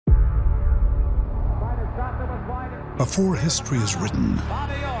Before history is written,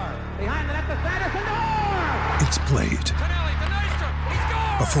 it's played.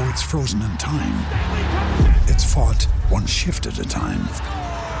 Before it's frozen in time, it's fought one shift at a time.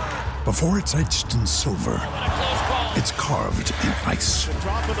 Before it's etched in silver, it's carved in ice.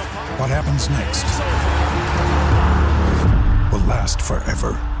 What happens next will last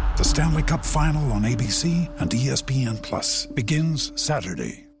forever. The Stanley Cup Final on ABC and ESPN Plus begins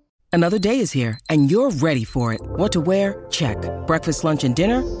Saturday. Another day is here, and you're ready for it. What to wear? Check. Breakfast, lunch, and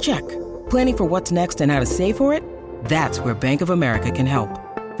dinner? Check. Planning for what's next and how to save for it? That's where Bank of America can help.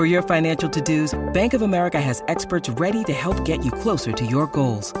 For your financial to-dos, Bank of America has experts ready to help get you closer to your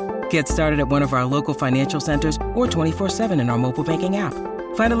goals. Get started at one of our local financial centers or 24/7 in our mobile banking app.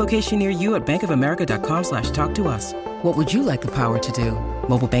 Find a location near you at bankofamerica.com/talktous. What would you like the power to do?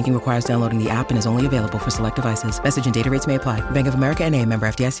 Mobile banking requires downloading the app and is only available for select devices. Message and data rates may apply. Bank of America N.A., member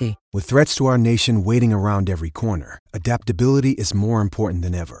FDIC. With threats to our nation waiting around every corner, adaptability is more important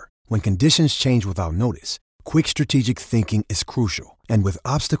than ever. When conditions change without notice, quick strategic thinking is crucial. And with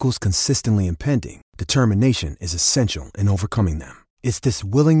obstacles consistently impending, determination is essential in overcoming them. It's this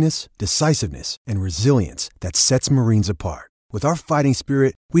willingness, decisiveness, and resilience that sets Marines apart. With our fighting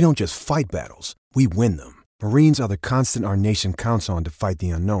spirit, we don't just fight battles, we win them. Marines are the constant our nation counts on to fight the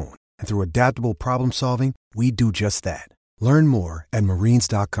unknown. And through adaptable problem solving, we do just that. Learn more at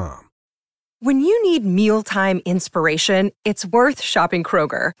marines.com. When you need mealtime inspiration, it's worth shopping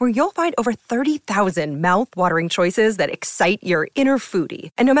Kroger, where you'll find over 30,000 mouth-watering choices that excite your inner foodie.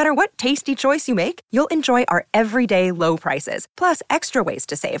 And no matter what tasty choice you make, you'll enjoy our everyday low prices, plus extra ways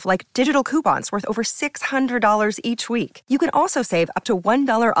to save, like digital coupons worth over $600 each week. You can also save up to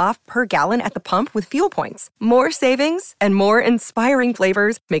 $1 off per gallon at the pump with fuel points. More savings and more inspiring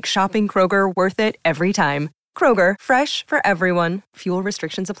flavors make shopping Kroger worth it every time. Kroger, fresh for everyone. Fuel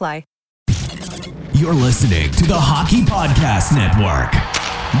restrictions apply. You're listening to the Hockey Podcast Network.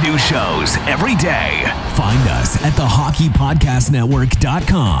 New shows every day. Find us at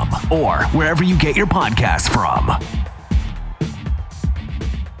thehockeypodcastnetwork.com or wherever you get your podcasts from.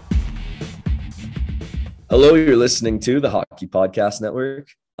 Hello, you're listening to the Hockey Podcast Network.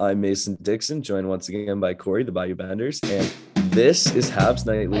 I'm Mason Dixon, joined once again by Corey, the Bayou Benders, and this is Habs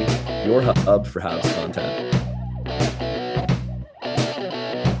Nightly, your hub for Habs content.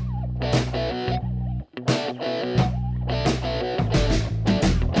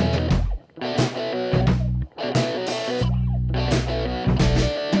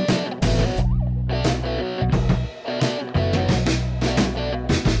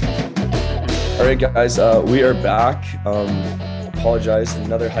 All right, guys, we are back. Apologize,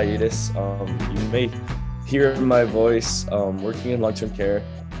 another hiatus. You may hear my voice working in long-term care.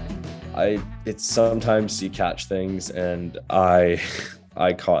 It's sometimes you catch things, and I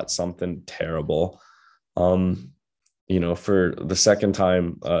caught something terrible. For the second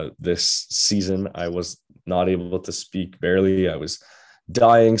time this season, I was not able to speak barely. I was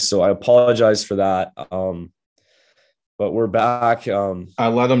dying, so I apologize for that. But we're back. I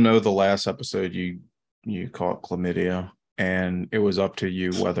let them know the last episode you caught chlamydia, and it was up to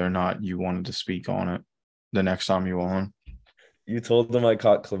you whether or not you wanted to speak on it the next time you were on. You told them I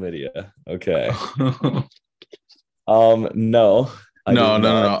caught chlamydia. Okay. No.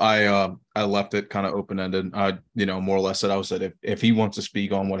 I left it kind of open-ended. I more or less said, I said if he wants to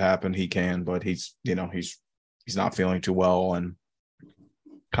speak on what happened, he can, but he's not feeling too well, and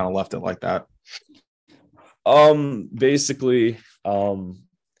kind of left it like that. Basically,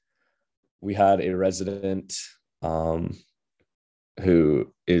 we had a resident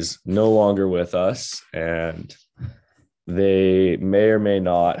who is no longer with us, and they may or may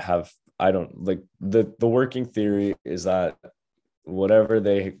not have, I don't like the working theory is that whatever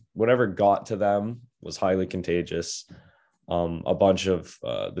got to them was highly contagious. A bunch of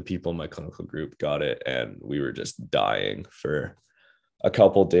the people in my clinical group got it, and we were just dying for a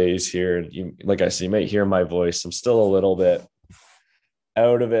couple days here. And like I said, you might hear my voice. I'm still a little bit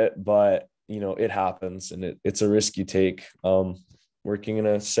out of it, but it happens, and it's a risk you take working in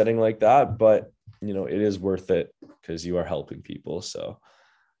a setting like that. But it is worth it because you are helping people. So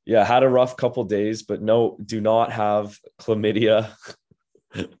yeah, had a rough couple days, but no, do not have chlamydia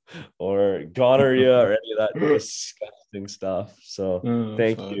or gonorrhea or any of that disgusting stuff. So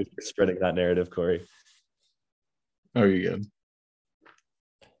thank you for spreading that narrative, Corey. Oh, you're good.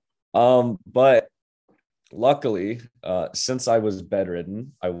 But luckily, since I was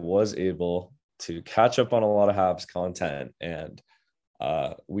bedridden, I was able to catch up on a lot of Habs content, and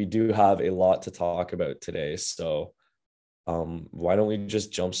we do have a lot to talk about today. So why don't we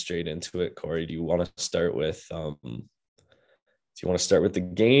just jump straight into it, Corey? Do you want to start with you want to start with the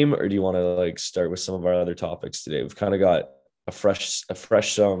game, or do you want to like start with some of our other topics today? We've kind of got a fresh I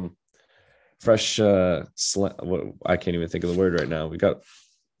can't even think of the word right now. We got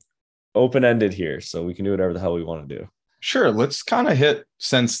open-ended here, so we can do whatever the hell we want to do. Sure. Let's kind of hit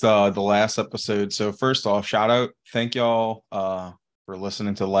since the last episode. So first off, shout out. Thank y'all for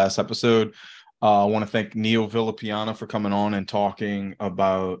listening to the last episode. I want to thank Neil Villapiana for coming on and talking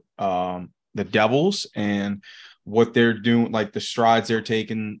about the Devils and what they're doing, like the strides they're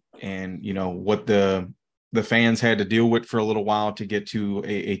taking, and, you know, what the fans had to deal with for a little while to get to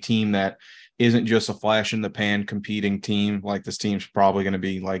a team that isn't just a flash in the pan competing team. Like, this team's probably going to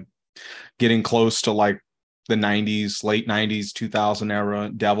be like getting close to like the 90s, late 90s, 2000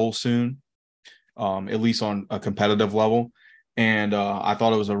 era Devils soon, at least on a competitive level. And I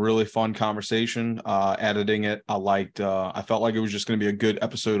thought it was a really fun conversation. Editing it, I felt like it was just going to be a good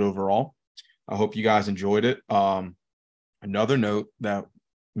episode overall. I hope you guys enjoyed it. Another note that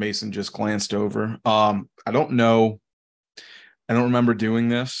Mason just glanced over. I don't remember doing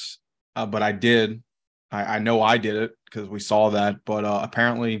this, but I did. I know I did it because we saw that. But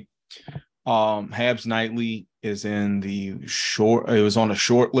apparently, Habs Nightly is it was on a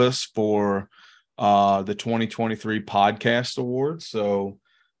short list for the 2023 podcast awards. So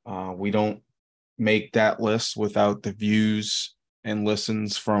we don't make that list without the views and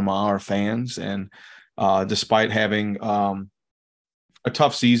listens from our fans. And despite having a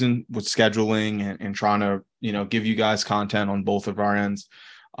tough season with scheduling and trying to, you know, give you guys content on both of our ends,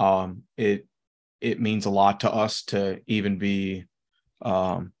 it means a lot to us to even be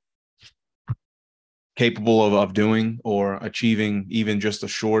capable of doing or achieving even just a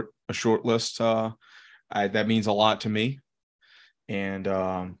short list. That means a lot to me. And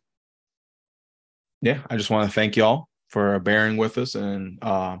I just want to thank y'all for bearing with us and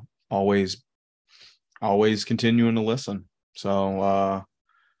always continuing to listen. So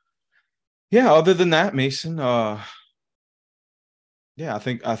other than that, Mason, I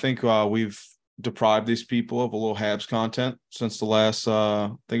think we've deprived these people of a little Habs content since the last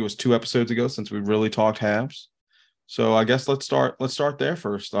I think it was 2 episodes ago since we really talked Habs. So I guess let's start there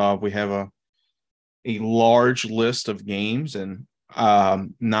first. We have a large list of games, and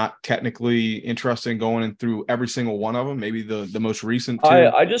not technically interested in going in through every single one of them. Maybe the most recent 2.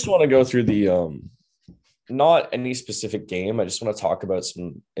 I just want to go through the not any specific game. I just want to talk about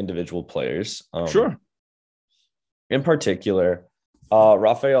some individual players. Sure. In particular,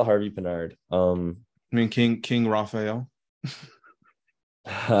 Raphael Harvey-Pinard. I mean, King Raphael.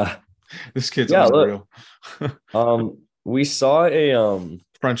 This kid's unreal. We saw a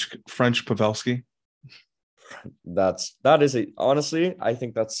French Pavelski. Honestly, I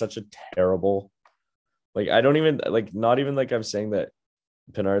think that's such a terrible, like, I don't even like, not even like I'm saying that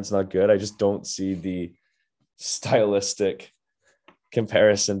Pinard's not good. I just don't see the stylistic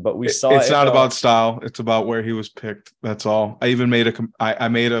comparison. But it's not about style, it's about where he was picked. That's all. I even made I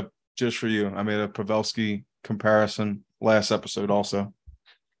made a just for you. I made a Pavelski comparison last episode also.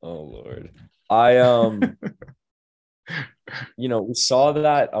 Oh Lord. I you know, we saw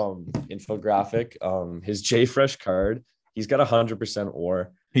that infographic, his JFresh card, he's got 100%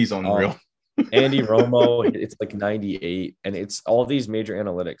 ore. He's unreal. Andy Romo, it's like 98, and it's all these major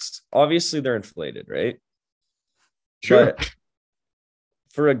analytics. Obviously they're inflated, right? Sure. But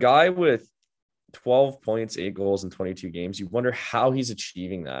for a guy with 12 points, 8 goals in 22 games, you wonder how he's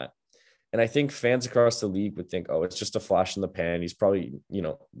achieving that. And I think fans across the league would think, oh, it's just a flash in the pan. He's probably, you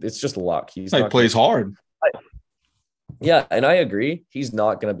know, it's just luck. He plays hard. Yeah, and I agree. He's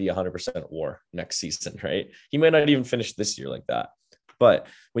not going to be 100% WAR next season, right? He might not even finish this year like that. But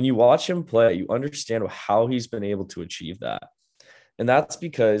when you watch him play, you understand how he's been able to achieve that. And that's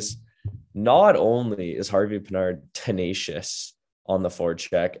because not only is Harvey-Pinard tenacious on the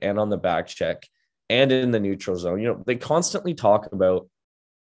forecheck and on the back check and in the neutral zone, you know, they constantly talk about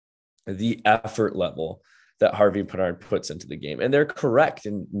the effort level that Harvey-Pinard puts into the game. And they're correct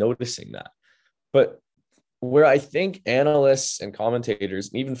in noticing that. But where I think analysts and commentators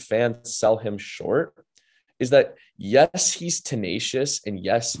and even fans sell him short is that, yes, he's tenacious, and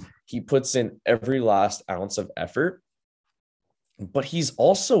yes, he puts in every last ounce of effort, but he's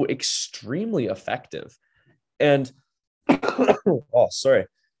also extremely effective. And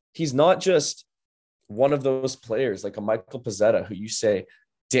he's not just one of those players like a Michael Pezzetta who you say,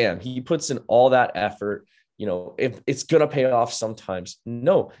 damn, he puts in all that effort, you know, if it's going to pay off sometimes.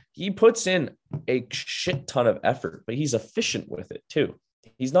 No, he puts in a shit ton of effort, but he's efficient with it too.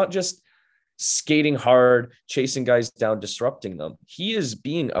 He's not just skating hard, chasing guys down, disrupting them. He is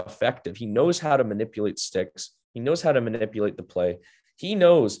being effective. He knows how to manipulate sticks. He knows how to manipulate the play. He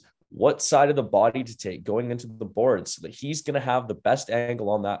knows what side of the body to take going into the board so that he's going to have the best angle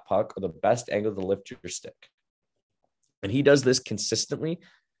on that puck or the best angle to lift your stick. And he does this consistently,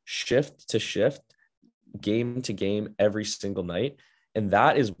 shift to shift, game to game, every single night. And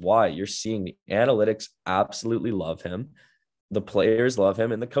that is why you're seeing the analytics absolutely love him. The players love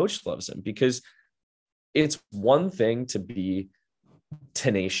him and the coach loves him, because it's one thing to be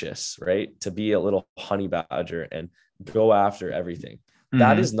tenacious, right? To be a little honey badger and go after everything.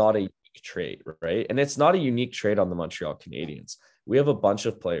 That is not a unique trait, right? And it's not a unique trait on the Montreal Canadiens. We have a bunch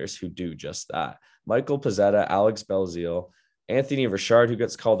of players who do just that. Michael Pezzetta, Alex Belzile, Anthony Richard, who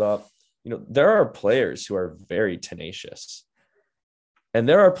gets called up. There are players who are very tenacious. And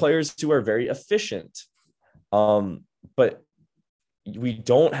there are players who are very efficient. But we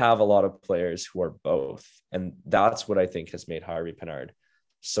don't have a lot of players who are both. And that's what I think has made Harvey Pinard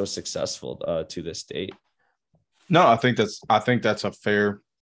so successful to this date. No, I think that's a fair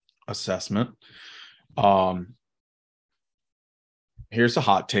assessment. Here's a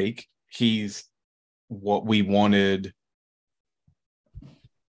hot take. He's what we wanted.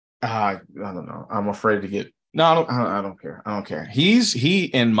 I don't know. I'm afraid to get. No, I don't care. I don't care. He,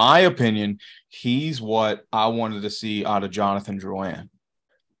 in my opinion, he's what I wanted to see out of Jonathan Drouin.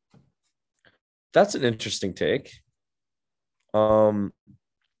 That's an interesting take.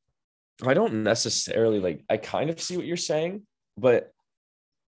 I don't necessarily I kind of see what you're saying, but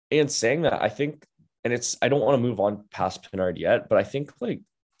in saying that, I think, and I don't want to move on past Pinard yet, but I think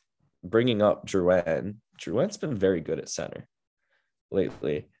bringing up Drouin's been very good at center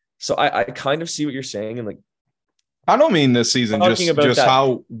lately. So I kind of see what you're saying. And I don't mean this season, just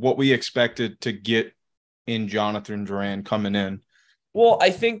how what we expected to get in Jonathan Drouin coming in. Well, I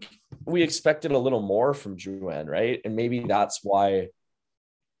think we expected a little more from Drouin, right? And maybe that's why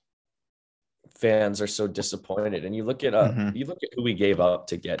fans are so disappointed. And you look at who we gave up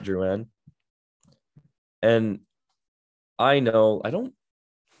to get Drouin. And I don't.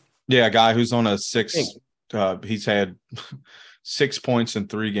 Yeah, a guy who's on a 6. He's had 6 points in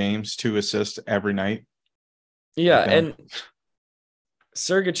 3 games, 2 assists every night. Yeah, and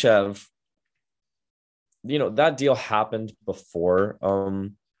Sergachev, that deal happened before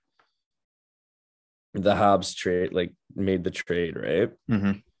the Habs trade, made the trade, right?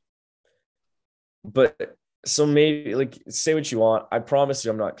 Mm-hmm. But so maybe say what you want. I promise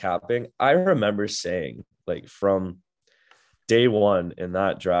you I'm not capping. I remember saying from day one in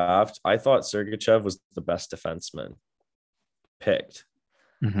that draft, I thought Sergachev was the best defenseman picked.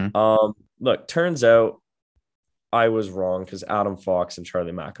 Mm-hmm. Look, turns out I was wrong because Adam Fox and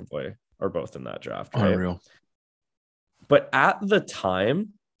Charlie McAvoy are both in that draft. Right? Unreal. But at the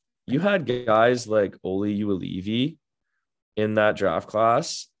time, you had guys like Oli Uelevi in that draft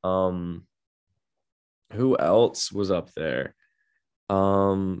class. Who else was up there?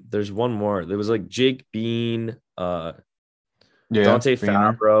 There's one more. There was Jake Bean, Dante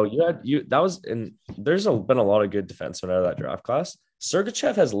Fabro. There's been a lot of good defensemen out of that draft class.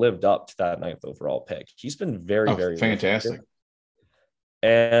 Sergachev has lived up to that 9th overall pick. He's been very, very fantastic. effective.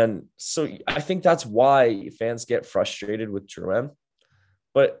 And so I think that's why fans get frustrated with Drouin.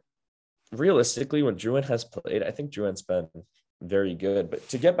 But realistically, when Drouin has played, I think Drouin's been very good. But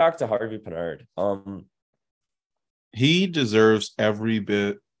to get back to Harvey Pinard, he deserves every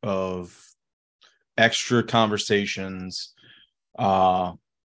bit of extra conversations,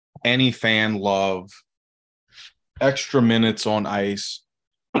 any fan love, extra minutes on ice.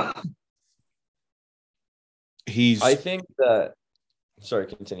 I think that. Sorry,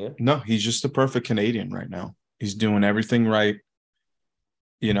 continue. No, he's just the perfect Canadian right now. He's doing everything right.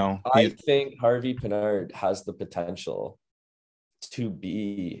 I think Harvey Pinard has the potential to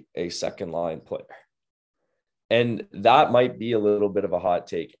be a second line player. And that might be a little bit of a hot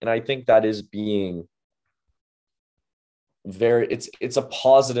take. And I think that is being it's a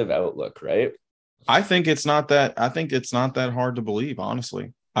positive outlook, right? I think it's not that hard to believe,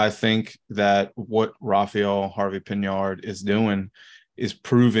 honestly. I think that what Raphael Harvey Pinard is doing is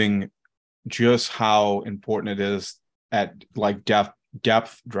proving just how important it is at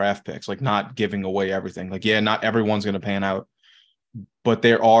depth draft picks, not giving away everything. Not everyone's going to pan out, but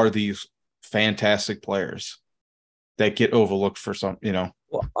there are these fantastic players that get overlooked for some,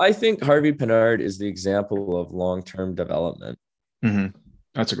 Well, I think Harvey Pinard is the example of long-term development. Mm-hmm.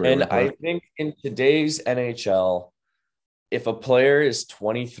 That's a great one. And I think in today's NHL, if a player is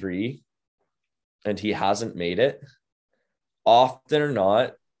 23 and he hasn't made it, often or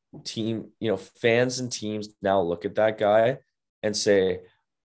not, fans and teams now look at that guy and say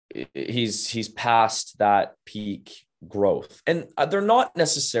he's past that peak growth. And they're not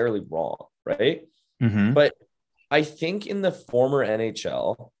necessarily wrong, right? Mm-hmm. But I think in the former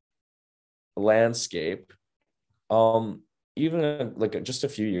NHL, landscape, even like just a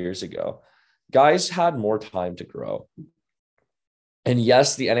few years ago, guys had more time to grow. And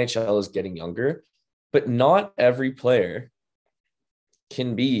yes, the NHL is getting younger, but not every player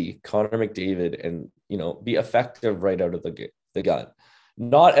can be Connor McDavid and, be effective right out of the gun.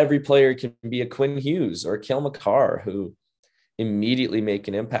 Not every player can be a Quinn Hughes or a Cale Makar who immediately make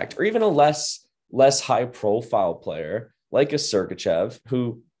an impact, or even a less high profile player like a Sergachev,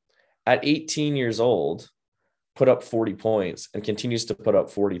 who at 18 years old put up 40 points and continues to put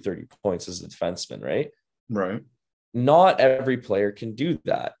up 40, 30 points as a defenseman, right? Right. Not every player can do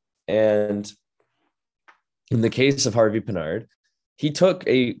that. And in the case of Harvey Pinard, he took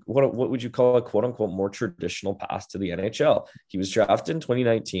what would you call a quote unquote more traditional path to the NHL. He was drafted in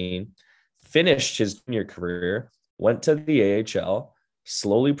 2019, finished his junior career, went to the AHL,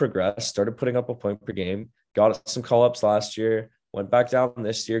 slowly progressed, started putting up a point per game, got some call-ups last year, went back down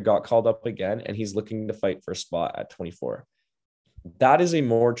this year, got called up again, and he's looking to fight for a spot at 24. That is a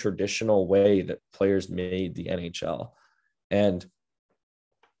more traditional way that players made the NHL. And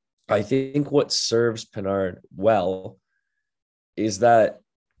I think what serves Pinard well is that,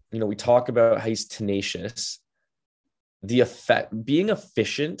 we talk about how he's tenacious. Being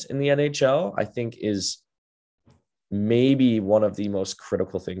efficient in the NHL, I think, is maybe one of the most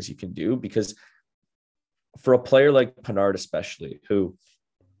critical things you can do, because for a player like Pinard, especially, who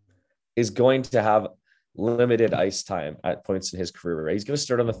is going to have limited ice time at points in his career, right? He's going to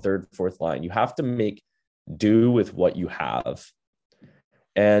start on the third, fourth line. You have to make do with what you have.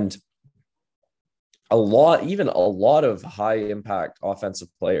 And a lot of high impact offensive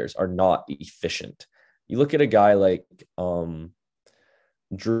players are not efficient. You look at a guy like Drouin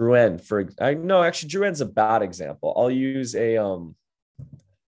Drouin's a bad example. I'll use a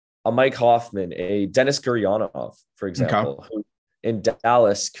Mike Hoffman, a Denis Gurianov, for example, who in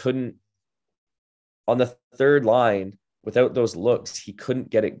Dallas couldn't, on the third line, without those looks, he couldn't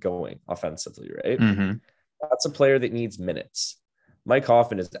get it going offensively, right? Mm-hmm. That's a player that needs minutes. Mike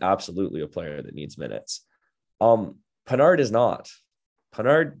Hoffman is absolutely a player that needs minutes. Pinard is not.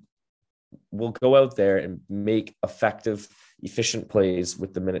 Pinard will go out there and make effective, efficient plays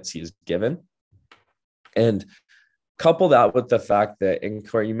with the minutes he is given. And couple that with the fact that, and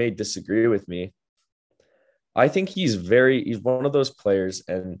Corey, you may disagree with me, I think he's one of those players.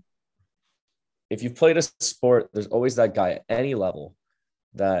 And if you've played a sport, there's always that guy at any level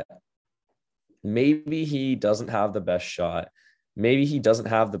that maybe he doesn't have the best shot. Maybe he doesn't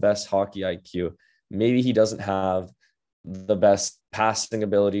have the best hockey IQ. Maybe he doesn't have the best passing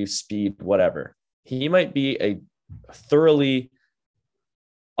ability, speed, whatever. He might be a thoroughly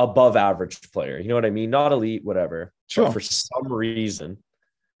above average player. You know what I mean? Not elite, whatever. Sure. But for some reason,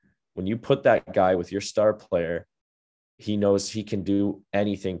 when you put that guy with your star player, he knows he can do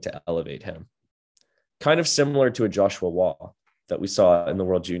anything to elevate him. Kind of similar to a Joshua Wall that we saw in the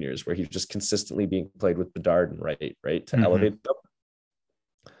World Juniors, where he's just consistently being played with Bedard and right to elevate them.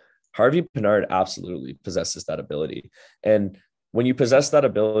 Harvey Pinard absolutely possesses that ability. And when you possess that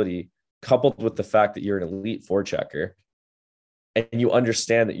ability, coupled with the fact that you're an elite forechecker, and you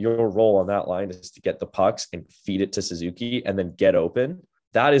understand that your role on that line is to get the pucks and feed it to Suzuki and then get open,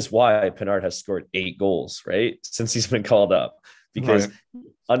 that is why Pinard has scored 8 goals, right? Since he's been called up, because he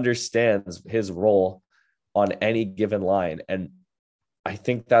understands his role on any given line. And I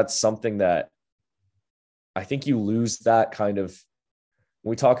think that's something that I think you lose that kind of,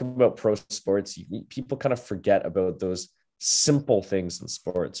 when we talk about pro sports, people kind of forget about those simple things in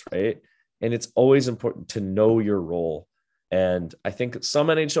sports, right? And it's always important to know your role. And I think some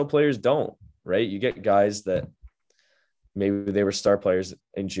NHL players don't, right? You get guys that maybe they were star players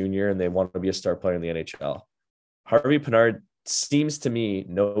in junior and they want to be a star player in the NHL. Harvey Pinard seems to me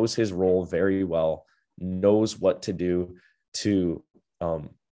knows his role very well, knows what to do to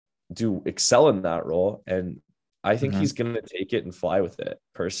excel in that role. And I think he's going to take it and fly with it.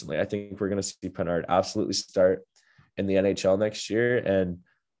 Personally, I think we're going to see Pinard absolutely start in the NHL next year. And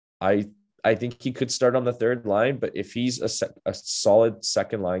I think he could start on the third line, but if he's a solid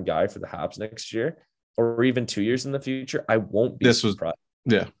second line guy for the Habs next year, or even 2 years in the future, I won't be surprised.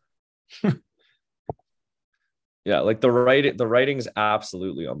 Yeah. Yeah. Like the writing's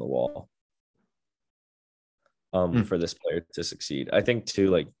absolutely on the wall for this player to succeed. I think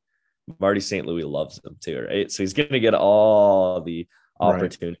too, like Marty St. Louis loves him too, right? So he's going to get all the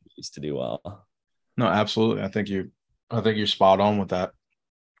opportunities to do well. No, absolutely. I think you're spot on with that.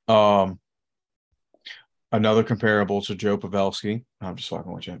 Another comparable to Joe Pavelski. I'm just fucking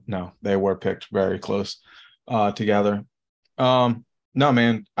with you. No, they were picked very close together. No,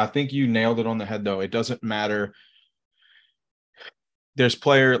 man, I think you nailed it on the head, though. It doesn't matter. there's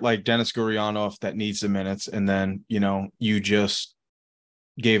player like Denis Gurianov that needs the minutes, and then you just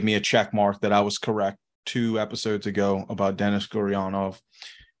gave me a check mark that I was correct 2 episodes ago about Denis Gurianov,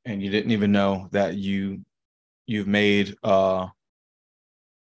 and you didn't even know that you've made I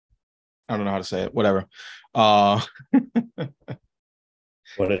don't know how to say it, whatever. What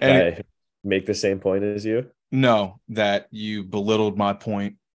did And I make the same point as you? no, that you belittled my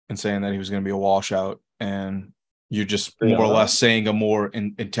point in saying that he was going to be a washout, and you're just more or less saying a more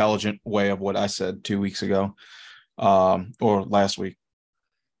intelligent way of what I said 2 weeks ago, or last week.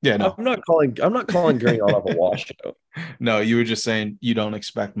 Yeah, no, I'm not calling Gurianov a washout. no, you were just saying you don't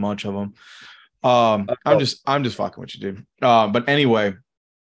expect much of him. I'm just fucking with you, dude. But anyway,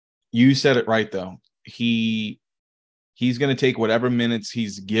 you said it right though. He's going to take whatever minutes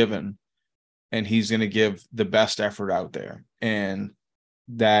he's given, and he's going to give the best effort out there. And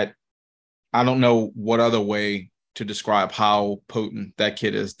that, I don't know what other way to describe how potent that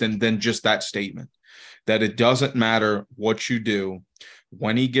kid is than just that statement, that it doesn't matter what you do.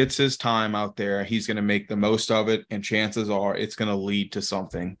 When he gets his time out there, he's going to make the most of it, and chances are it's going to lead to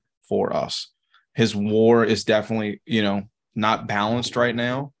something for us. His WAR is definitely, not balanced right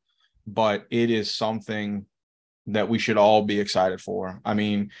now, but it is something that we should all be excited for. I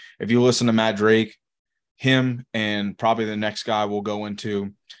mean, if you listen to Matt Drake, him and probably the next guy we'll go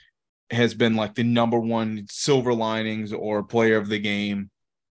into has been like the number one silver linings or player of the game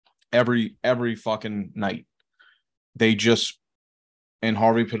every fucking night. They just, and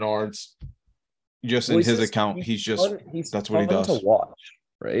Harvey Pinard's just in his account, he's that's what he does. To watch,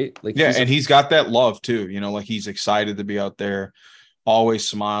 right? Like, yeah, and he's got that love too. Like he's excited to be out there, always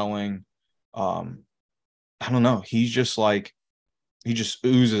smiling. I don't know. He's just like, he just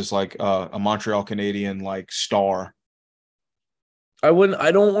oozes like a Montreal Canadian like star. I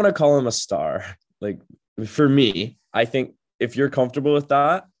don't want to call him a star. Like, for me, I think if you're comfortable with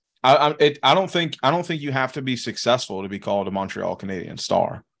that, I don't think you have to be successful to be called a Montreal Canadian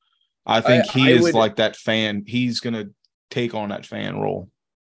star. I think he is like that fan. He's going to take on that fan role.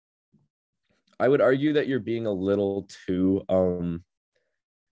 I would argue that you're being a little too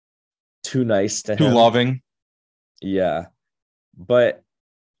nice to him. Too loving. Yeah. But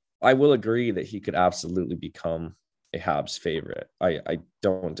I will agree that he could absolutely become a Habs favorite. I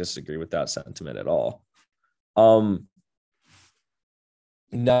don't disagree with that sentiment at all.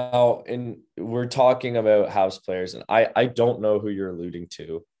 Now, we're talking about Habs players, and I don't know who you're alluding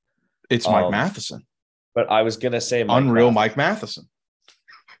to. It's Mike Matheson. But I was going to say Mike Matheson.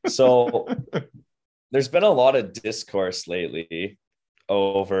 So there's been a lot of discourse lately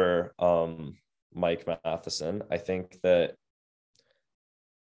over Mike Matheson. I think that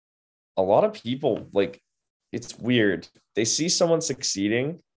a lot of people, like, it's weird. They see someone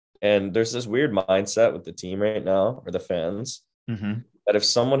succeeding, and there's this weird mindset with the team right now, or the fans, that if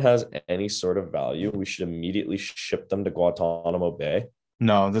someone has any sort of value, we should immediately ship them to Guantanamo Bay.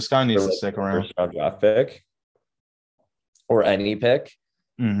 No, this guy needs to stick around. First round draft pick or any pick.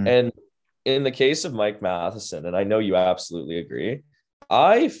 And in the case of Mike Matheson, and I know you absolutely agree,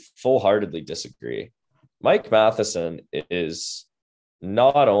 I full-heartedly disagree. Mike Matheson is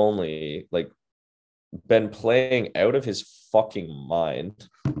not only like been playing out of his fucking mind.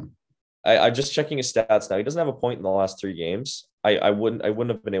 I'm just checking his stats now. He doesn't have a point in the last 3 games. I wouldn't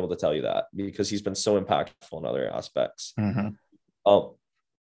have been able to tell you that because he's been so impactful in other aspects.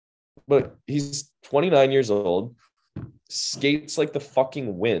 But he's 29 years old, skates like the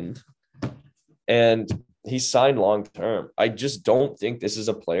fucking wind, and he signed long term. I just don't think this is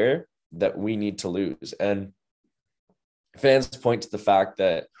a player that we need to lose. And fans point to the fact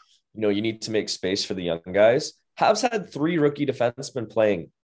that, you need to make space for the young guys. Habs had 3 rookie defensemen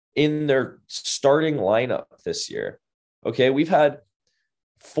playing in their starting lineup this year. Okay, we've had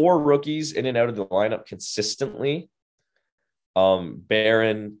 4 rookies in and out of the lineup consistently.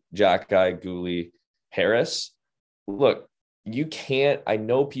 Barron, Jack-Guy, Gooley, Harris. Look, you can't, I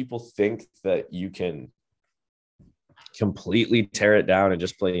know people think that you can completely tear it down and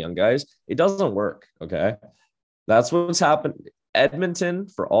just play young guys. It doesn't work, okay? That's what's happened. Edmonton,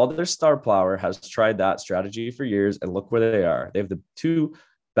 for all their star power, has tried that strategy for years, and look where they are. They have the 2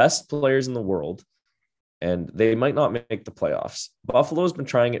 best players in the world, and they might not make the playoffs. Buffalo's been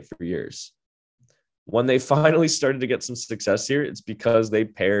trying it for years. When they finally started to get some success here, it's because they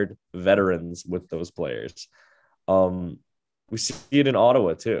paired veterans with those players. We see it in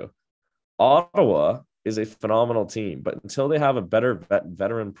Ottawa too. Ottawa is a phenomenal team, but until they have a better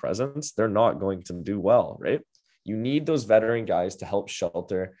veteran presence, they're not going to do well, right? You need those veteran guys to help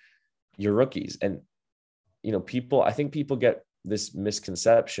shelter your rookies. And, I think people get this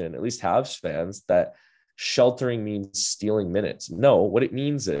misconception, at least Habs fans, that sheltering means stealing minutes. No, what it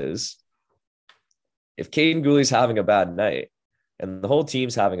means is if Caden Gooley's having a bad night and the whole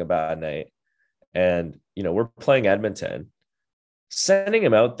team's having a bad night and, we're playing Edmonton, sending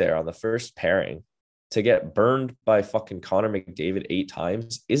him out there on the first pairing to get burned by fucking Connor McDavid 8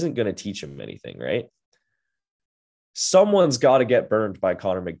 times isn't going to teach him anything, right? Someone's got to get burned by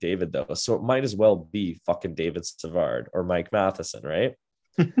Connor McDavid, though. So it might as well be fucking David Savard or Mike Matheson, right?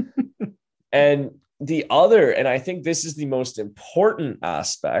 And I think this is the most important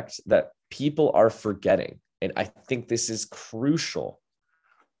aspect that people are forgetting. And I think this is crucial.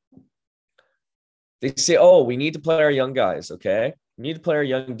 They say, oh, we need to play our young guys, okay? We need to play our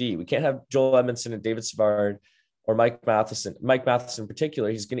young D. We can't have Joel Edmondson and David Savard or Mike Matheson. Mike Matheson in particular,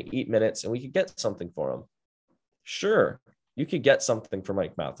 he's going to eat minutes and we could get something for him. Sure, you could get something for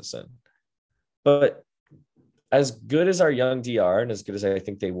Mike Matheson. But as good as our young D are and as good as I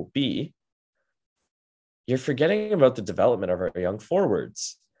think they will be, you're forgetting about the development of our young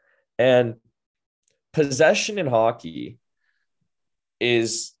forwards. And possession in hockey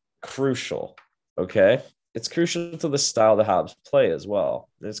is crucial, okay? It's crucial to the style the Habs play as well.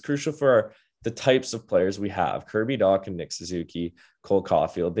 And it's crucial for the types of players we have. Kirby Dach and Nick Suzuki, Cole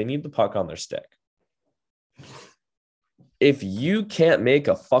Caulfield, they need the puck on their stick. If you can't make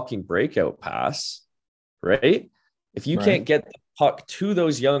a fucking breakout pass, right? If you can't get the puck to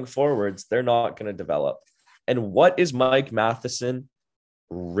those young forwards, they're not going to develop. And what is Mike Matheson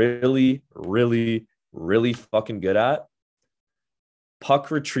really, really, really fucking good at? Puck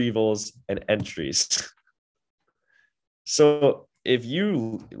retrievals and entries. So if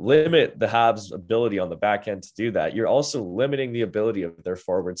you limit the Habs' ability on the back end to do that, you're also limiting the ability of their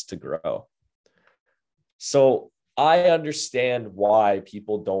forwards to grow. So I understand why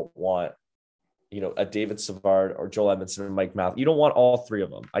people don't want, a David Savard or Joel Edmondson and Mike Matheson. You don't want all three of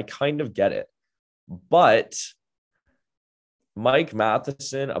them. I kind of get it. But Mike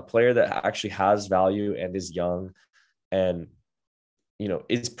Matheson, a player that actually has value and is young and,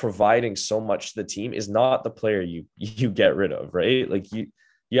 is providing so much to the team, is not the player you get rid of, right? Like you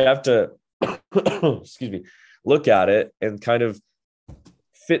have to, excuse me, look at it and kind of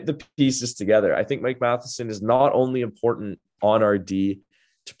fit the pieces together. I think Mike Matheson is not only important on our D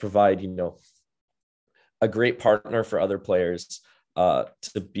to provide, a great partner for other players,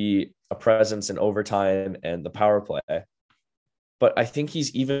 to be a presence in overtime and the power play, but I think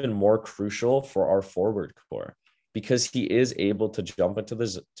he's even more crucial for our forward core because he is able to jump into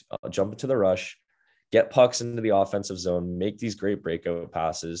the rush, get pucks into the offensive zone, make these great breakout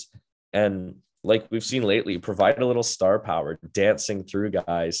passes, and like we've seen lately, provide a little star power, dancing through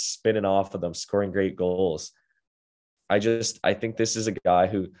guys, spinning off of them, scoring great goals. I think this is a guy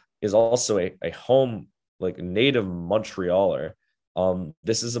who is also a home, like native Montrealer.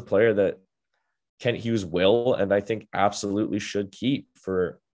 This is a player that Kent Hughes will, and I think absolutely should keep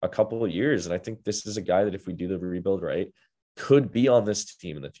for a couple of years. And I think this is a guy that if we do the rebuild right, could be on this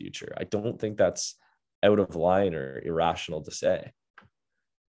team in the future. I don't think that's out of line or irrational to say.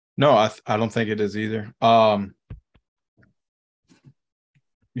 No, I don't think it is either. For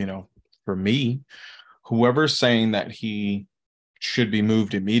me, whoever's saying that he should be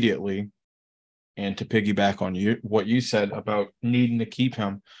moved immediately, and to piggyback on what you said about needing to keep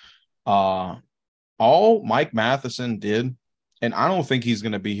him, all Mike Matheson did, and I don't think he's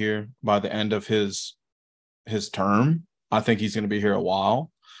going to be here by the end of his term. I think he's going to be here a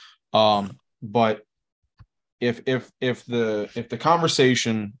while. But if the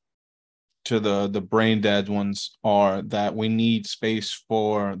conversation to the brain dead ones are that we need space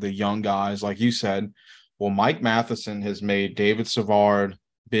for the young guys, like you said, well, Mike Matheson has made David Savard,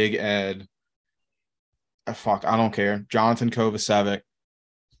 Big Ed, I don't care, Jonathan Kovacevic,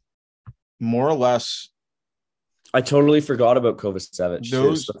 more or less. I totally forgot about Kovacevic.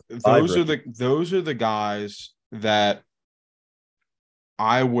 Those are the guys that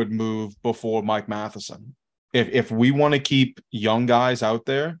I would move before Mike Matheson. If we want to keep young guys out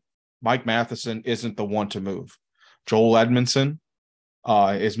there, Mike Matheson isn't the one to move. Joel Edmondson,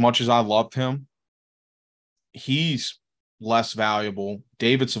 as much as I loved him, he's less valuable.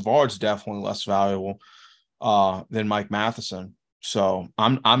 David Savard's definitely less valuable than Mike Matheson. So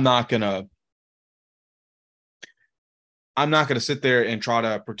I'm not gonna sit there and try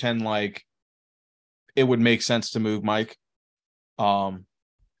to pretend like it would make sense to move Mike.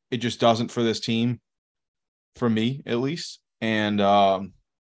 It just doesn't for this team, for me at least. And I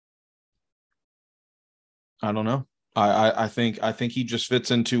don't know. I think he just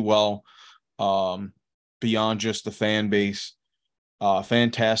fits in too well beyond just the fan base.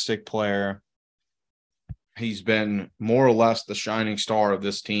 Fantastic player. He's been more or less the shining star of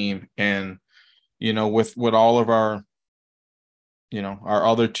this team. And, with all of our, our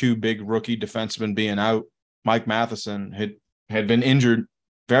other two big rookie defensemen being out, Mike Matheson had been injured,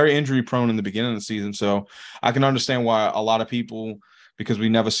 very injury prone in the beginning of the season. So I can understand why a lot of people, because we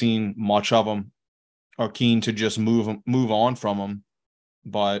never seen much of him, are keen to just move on from him.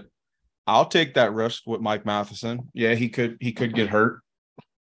 But I'll take that risk with Mike Matheson. Yeah, he could get hurt,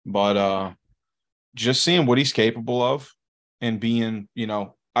 but just seeing what he's capable of and being,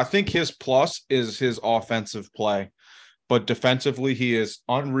 I think his plus is his offensive play, but defensively he is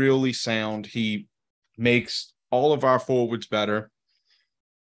unreally sound. He makes all of our forwards better.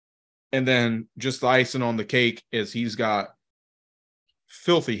 And then just the icing on the cake is he's got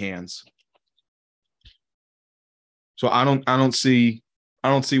filthy hands. So I don't see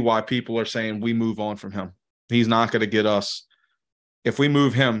why people are saying we move on from him. He's not going to get us. If we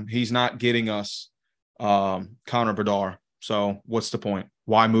move him, he's not getting us Connor Bedard. So what's the point?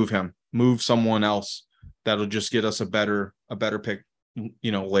 Why move him? Move someone else that'll just get us a better pick,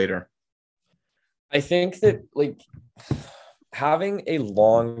 later. I think that having a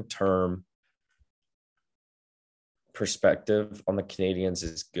long-term perspective on the Canadians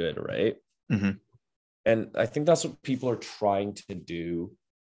is good, right? Mm-hmm. And I think that's what people are trying to do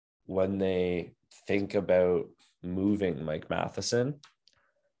when they think about moving Mike Matheson.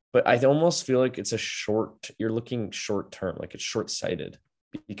 But I almost feel like you're looking short term, like it's short-sighted,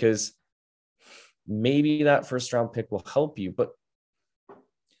 because maybe that first round pick will help you, but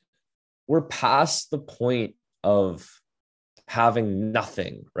we're past the point of having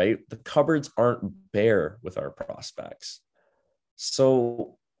nothing, right? The cupboards aren't bare with our prospects.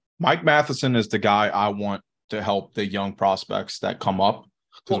 So Mike Matheson is the guy I want to help the young prospects that come up,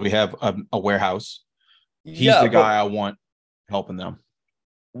 because we have a warehouse. He's the guy I want helping them.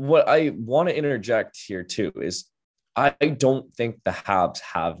 What I want to interject here too is I don't think the Habs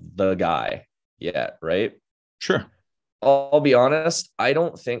have the guy yet, right? Sure. I'll be honest. I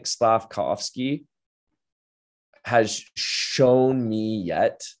don't think Slavkovsky has shown me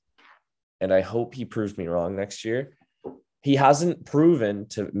yet, and I hope he proves me wrong next year. He hasn't proven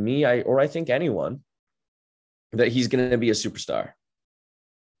to me, I think anyone, that he's going to be a superstar.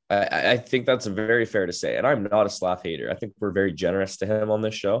 I think that's very fair to say. And I'm not a Slav hater. I think we're very generous to him on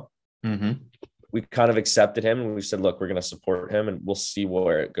this show. Mm-hmm. We kind of accepted him and we said, look, we're going to support him and we'll see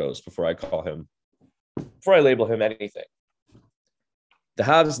where it goes before I label him anything. The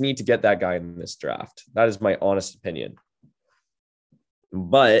Habs need to get that guy in this draft. That is my honest opinion.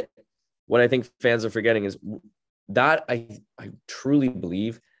 But what I think fans are forgetting is that I truly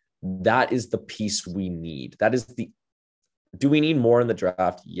believe that is the piece we need. Do we need more in the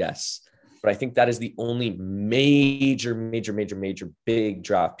draft? Yes. But I think that is the only major big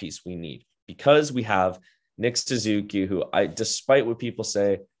draft piece we need, because we have Nick Suzuki, who despite what people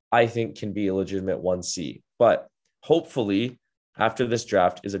say, I think can be a legitimate 1C, but hopefully after this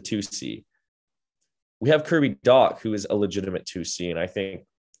draft is a 2C. We have Kirby Dach, who is a legitimate 2C, and I think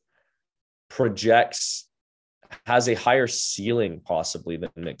has a higher ceiling possibly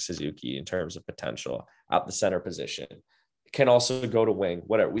than Nick Suzuki in terms of potential at the center position. Can also go to wing,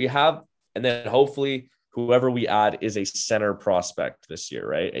 whatever we have. And then hopefully whoever we add is a center prospect this year,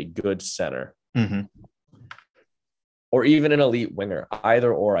 right? A good center. Mm-hmm. Or even an elite winger.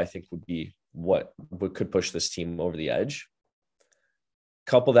 Either or, I think, would be what could push this team over the edge.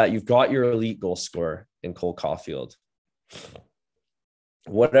 Couple that, you've got your elite goal scorer in Cole Caulfield.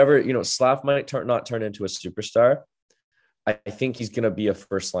 Whatever, Slav might not turn into a superstar. I think he's going to be a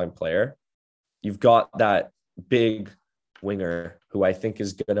first-line player. You've got that big winger who I think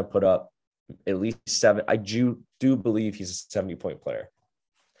is going to put up at least 7. I do believe he's a 70-point player.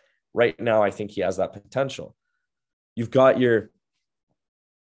 Right now, I think he has that potential. You've got your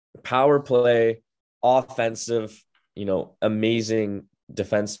power play, offensive, amazing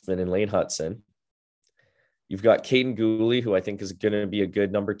defenseman in Lane Hudson. You've got Caden Gooley, who I think is going to be a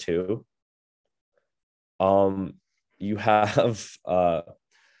good number 2. You have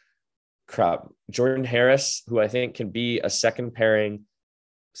Jordan Harris, who I think can be a second pairing,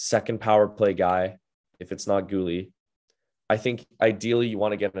 second power play guy if it's not Gooley. I think ideally you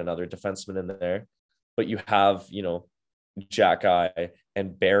want to get another defenseman in there, but you have, Jack Eye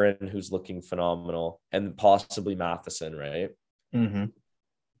and Barron, who's looking phenomenal, and possibly Matheson, right? Mm-hmm.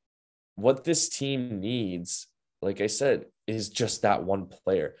 What this team needs, like I said, is just that one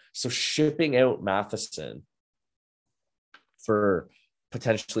player. So shipping out Matheson for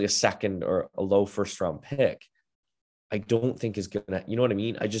potentially a second or a low first round pick, I don't think is going to, you know what I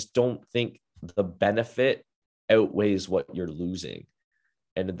mean? I just don't think the benefit outweighs what you're losing.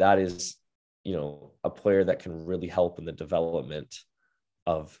 And that is, a player that can really help in the development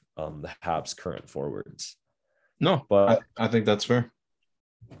of the Habs' current forwards. No, But I think that's fair.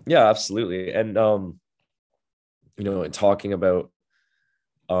 yeah, absolutely. And in talking about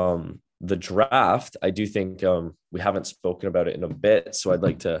the draft, I do think we haven't spoken about it in a bit, so I'd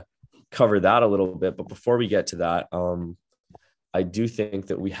like to cover that a little bit. But before we get to that, I do think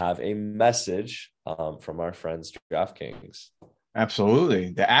that we have a message from our friends DraftKings.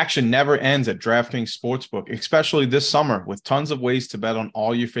 Absolutely. The action never ends at DraftKings Sportsbook, especially this summer with tons of ways to bet on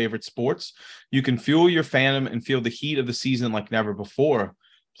all your favorite sports. You can fuel your fandom and feel the heat of the season like never before.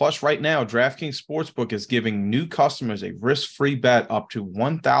 Plus, right now, DraftKings Sportsbook is giving new customers a risk-free bet up to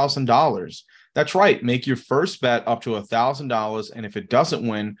 $1,000. That's right. Make your first bet up to $1,000, and if it doesn't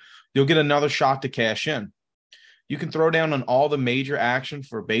win, you'll get another shot to cash in. You can throw down on all the major action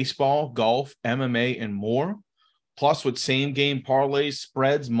for baseball, golf, MMA, and more. Plus, with same-game parlays,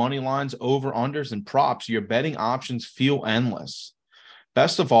 spreads, money lines, over-unders, and props, your betting options feel endless.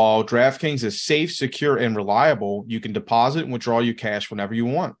 Best of all, DraftKings is safe, secure, and reliable. You can deposit and withdraw your cash whenever you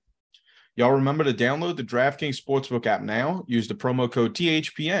want. Y'all remember to download the DraftKings Sportsbook app now. Use the promo code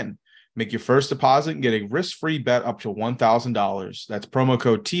THPN. Make your first deposit and get a risk-free bet up to $1,000. That's promo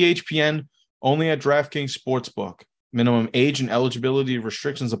code THPN only at DraftKings Sportsbook. Minimum age and eligibility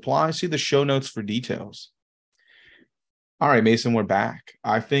restrictions apply. See the show notes for details. All right, Mason, we're back.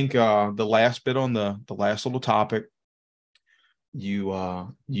 I think the last bit on the last little topic,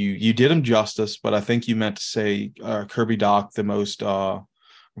 you did him justice, but I think you meant to say Kirby Dach, the most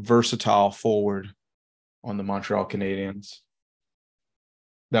versatile forward on the Montreal Canadiens.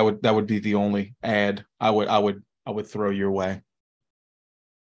 That would be the only ad I would throw your way.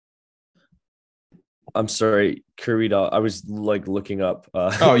 I'm sorry, Kirby Dach. I was like looking up.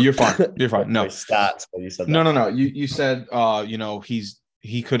 Oh, you're fine. You're fine. No stats. When you said that. No. You said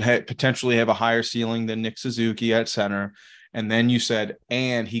he could potentially have a higher ceiling than Nick Suzuki at center, and then you said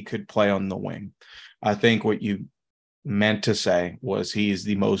and he could play on the wing. I think what you meant to say was he is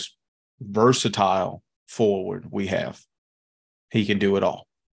the most versatile forward we have. He can do it all.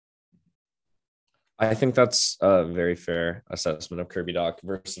 I think that's a very fair assessment of Kirby Dach.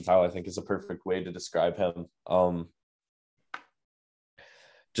 Versatile, I think, is a perfect way to describe him.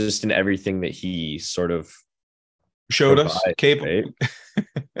 Just in everything that he sort of showed us capable,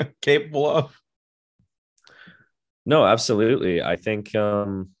 right? capable of. No, absolutely. I think,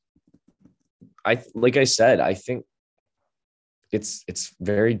 like I said, I think it's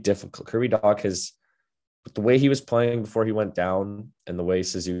very difficult. Kirby Dach has, the way he was playing before he went down, and the way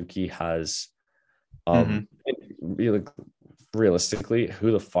Suzuki has. Really, realistically,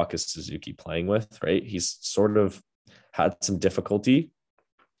 who the fuck is Suzuki playing with, right? He's sort of had some difficulty.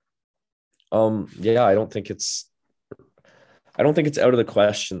 I don't think it's out of the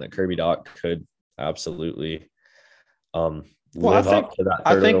question that Kirby Dach could absolutely live up to that.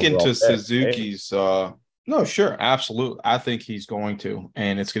 I think into Suzuki's no, sure, absolutely. I think he's going to,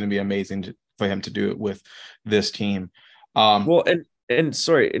 and it's going to be amazing for him to do it with this team. And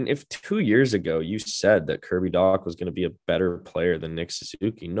sorry, and if 2 years ago you said that Kirby Dach was going to be a better player than Nick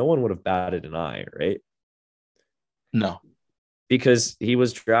Suzuki, no one would have batted an eye, right? No. Because he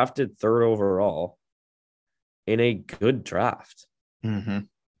was drafted 3rd overall in a good draft. Mm-hmm.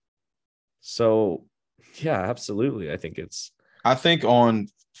 So, yeah, absolutely. I think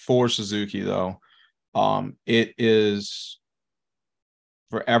for Suzuki, though, it is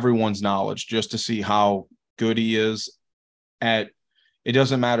for everyone's knowledge just to see how good he is at. It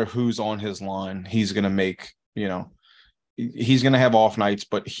doesn't matter who's on his line. He's going to make, he's going to have off nights,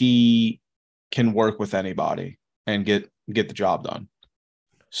 but he can work with anybody and get the job done.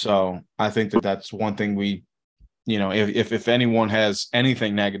 So I think that's one thing if anyone has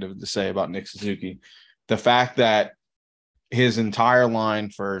anything negative to say about Nick Suzuki, the fact that his entire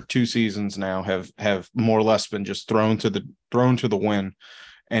line for 2 seasons now have more or less been just thrown to the wind,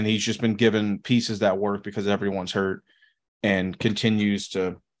 and he's just been given pieces that work because everyone's hurt, and continues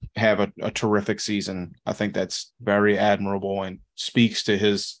to have a terrific season. I think that's very admirable and speaks to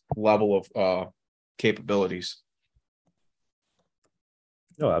his level of capabilities.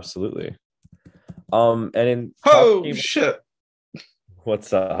 Oh, absolutely. Shit.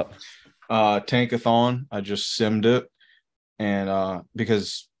 What's up? Tankathon. I just simmed it, and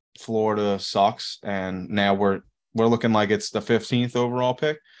because Florida sucks, and now we're looking like it's the 15th overall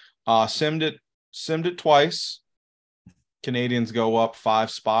pick. Simmed it twice. Canadians go up 5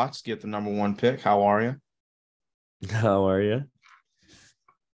 spots, get the number 1 pick. How are you? How are you?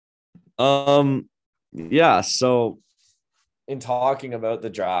 Yeah, so in talking about the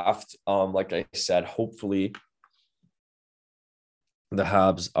draft, like I said, hopefully the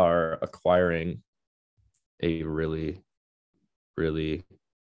Habs are acquiring a really, really,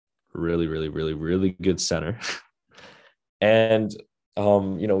 really, really, really, really good center. And,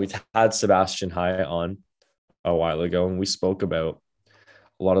 we've had Sebastian High on a while ago, and we spoke about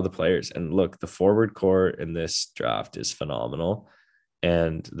a lot of the players. And look, the forward core in this draft is phenomenal.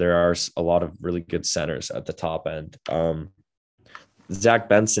 And there are a lot of really good centers at the top end. Zach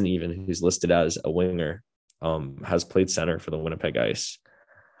Benson, even, who's listed as a winger, has played center for the Winnipeg Ice,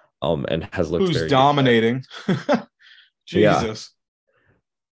 and has looked who's very dominating. Jesus.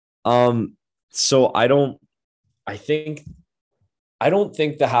 Yeah. So I don't think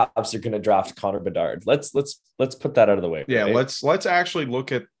the Habs are going to draft Connor Bedard. Let's put that out of the way. Yeah, right? let's actually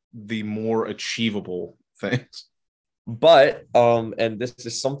look at the more achievable things. But and this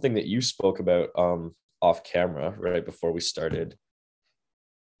is something that you spoke about off camera right before we started.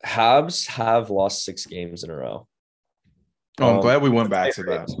 Habs have lost 6 games in a row. Oh, I'm glad we went back to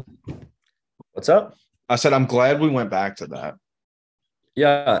that. What's up? I said I'm glad we went back to that.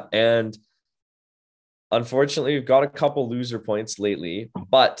 Yeah, and unfortunately, we've got a couple loser points lately,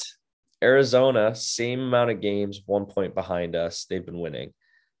 but Arizona, same amount of games, 1 point behind us. They've been winning.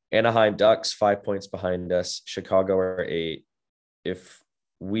 Anaheim Ducks, 5 points behind us. Chicago are 8. If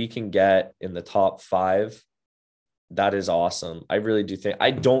we can get in the top 5, that is awesome. I really do think.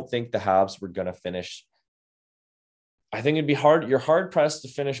 I don't think the Habs were going to finish. I think it'd be hard. You're hard pressed to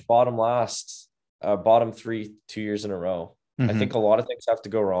finish bottom 3 2 years in a row. Mm-hmm. I think a lot of things have to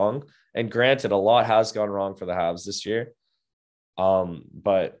go wrong. And granted, a lot has gone wrong for the Habs this year.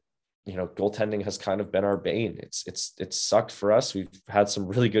 But goaltending has kind of been our bane. It's sucked for us. We've had some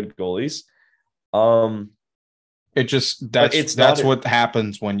really good goalies. That's what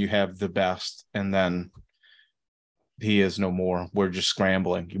happens when you have the best, and then he is no more. We're just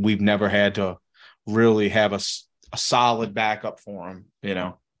scrambling. We've never had to really have a solid backup for him,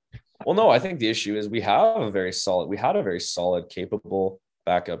 Well, no, I think the issue is we had a very solid, capable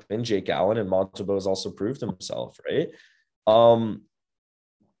backup in Jake Allen, and Montembeault has also proved himself, right?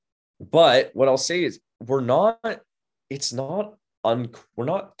 But what I'll say is we're not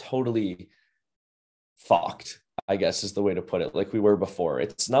totally fucked, I guess is the way to put it, like we were before.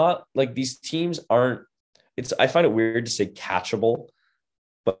 It's not like these teams aren't, I find it weird to say catchable,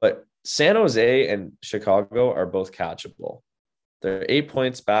 but San Jose and Chicago are both catchable. They're 8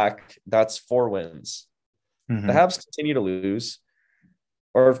 points back. That's 4 wins. Mm-hmm. The Habs continue to lose,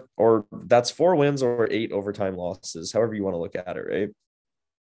 or that's 4 wins or 8 overtime losses, however you want to look at it, right?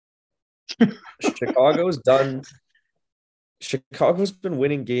 Chicago's been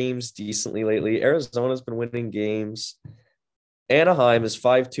winning games decently lately. Arizona's been winning games. Anaheim is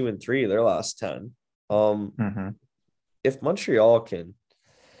 5-2-3 their last 10. If Montreal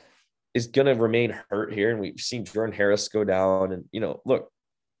is going to remain hurt here, and we've seen Jordan Harris go down, and look,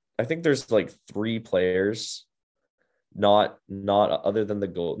 I think there's like 3 players, not other than the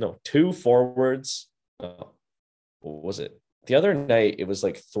goal. No, 2 forwards. What was it? The other night, it was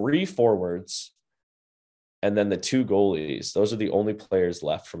like 3 forwards and then the 2 goalies. Those are the only players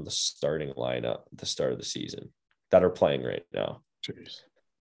left from the starting lineup at the start of the season that are playing right now. Jeez.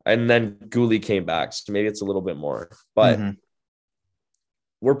 And then Goulet came back, so maybe it's a little bit more. But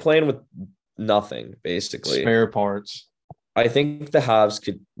we're playing with nothing, basically. Spare parts. I think the Habs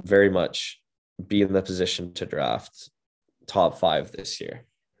could very much be in the position to draft top 5 this year.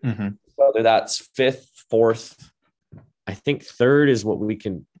 Whether that's 5th, 4th, I think 3rd is what we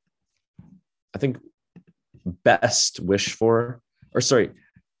can, best wish for. Or sorry,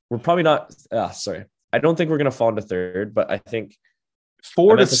 we're probably not, I don't think we're going to fall into 3rd, but I think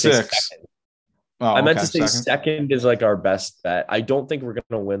 4 to 6. I meant to say second is like our best bet. I don't think we're going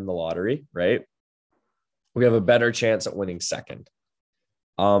to win the lottery, right? We have a better chance at winning 2nd.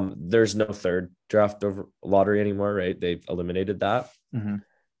 There's no 3rd draft over lottery anymore, right? They've eliminated that.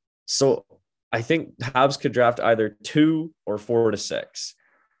 So I think Habs could draft either 2 or 4 to 6.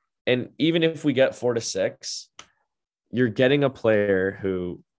 And even if we get 4 to 6, you're getting a player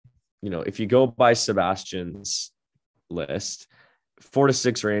who, if you go by Sebastian's list, 4 to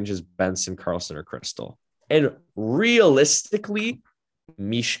 6 range is Benson, Carlson, or Crystal. And realistically,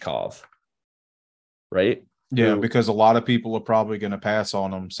 Mishkov, right? Yeah, because a lot of people are probably going to pass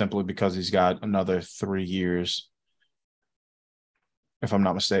on him simply because he's got another 3 years, if I'm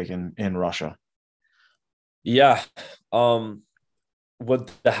not mistaken, in Russia. Yeah.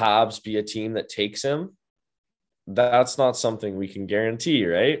 Would the Habs be a team that takes him? That's not something we can guarantee,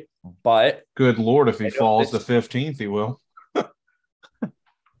 right? But good Lord, if he falls to 15th, he will.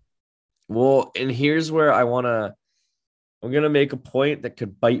 Well, and here's where I'm going to make a point that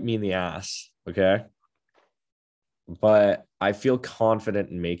could bite me in the ass, okay? But I feel confident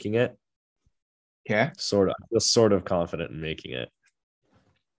in making it. Yeah. Sort of. I feel sort of confident in making it.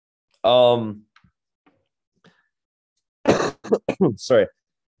 Sorry.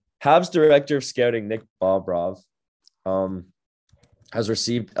 Habs director of scouting Nick Bobrov has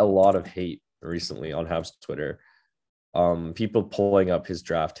received a lot of hate recently on Habs Twitter. People pulling up his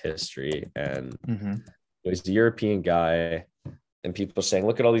draft history, and he's a European guy, and people saying,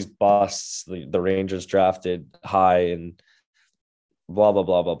 look at all these busts the Rangers drafted high and blah, blah,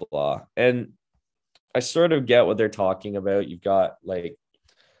 blah, blah, blah. And I sort of get what they're talking about. You've got like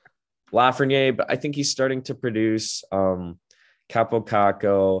Lafreniere, but I think he's starting to produce Capo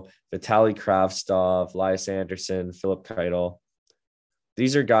Caco, Vitaly Kravtsov, Elias Anderson, Philip Keitel.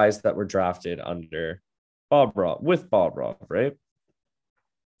 These are guys that were drafted under Bobrov, right?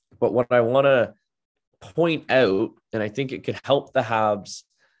 But what I want to point out, and I think it could help the Habs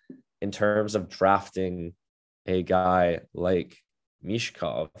in terms of drafting a guy like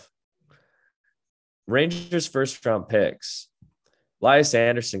Mishkov. Rangers' first round picks, Elias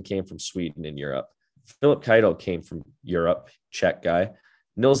Anderson came from Sweden in Europe. Philip Keitel came from Europe, Czech guy.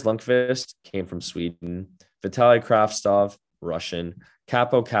 Nils Lundqvist came from Sweden. Vitaly Kravtsov, Russian.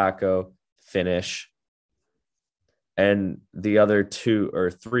 Capo Caco, Finnish. And the other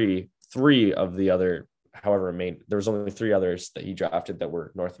three of the other, however, there was only 3 others that he drafted that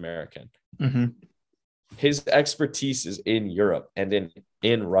were North American. His expertise is in Europe and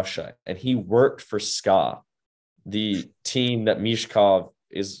in Russia. And he worked for SKA, the team that Mishkov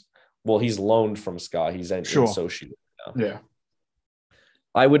is. Well, he's loaned from SKA. He's in Sochi now. Yeah.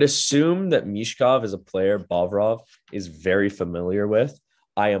 I would assume that Mishkov is a player Bobrov is very familiar with.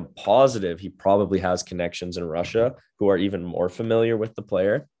 I am positive he probably has connections in Russia who are even more familiar with the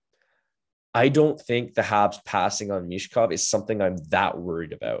player. I don't think the Habs passing on Mishkov is something I'm that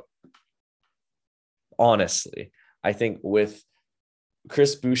worried about. Honestly, I think with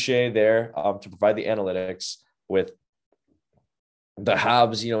Chris Boucher there to provide the analytics, with the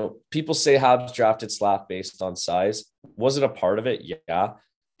Habs, people say Habs drafted Slav based on size. Was it a part of it? Yeah.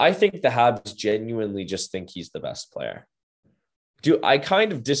 I think the Habs genuinely just think he's the best player. I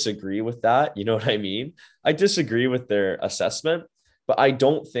kind of disagree with that. You know what I mean? I disagree with their assessment, but I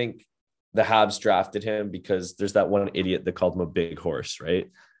don't think the Habs drafted him because there's that one idiot that called him a big horse,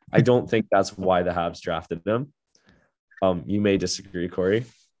 right? I don't think that's why the Habs drafted him. You may disagree, Corey.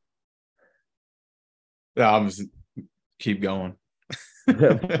 Yeah, keep going.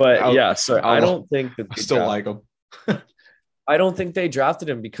 But yeah, so I don't think that I still like him. I don't think they drafted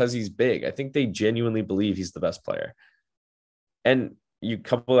him because he's big. I think they genuinely believe he's the best player. And you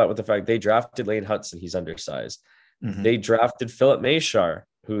couple that with the fact they drafted Lane Hudson, he's undersized. They drafted Philip Mashar,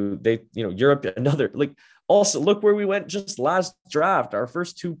 who Europe, another, also look where we went just last draft. Our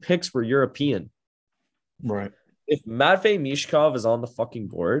first 2 picks were European. Right. If Matvei Mishkov is on the fucking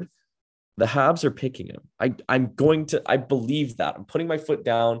board, the Habs are picking him. I believe that. I'm putting my foot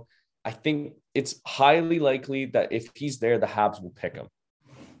down. I think it's highly likely that if he's there, the Habs will pick him.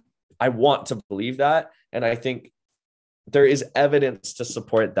 I want to believe that. And I think there is evidence to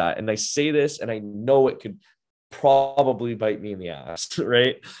support that. And I say this, and I know it could probably bite me in the ass,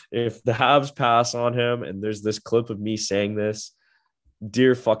 right? If the Habs pass on him and there's this clip of me saying this,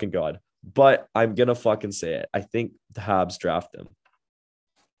 dear fucking God. But I'm going to fucking say it. I think the Habs draft him.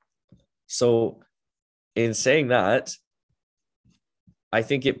 So in saying that, I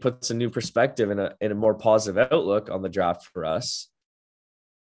think it puts a new perspective and a more positive outlook on the draft for us.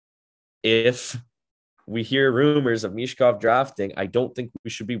 If we hear rumors of Mishkov drafting, I don't think we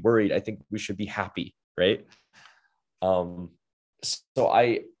should be worried. I think we should be happy, right? So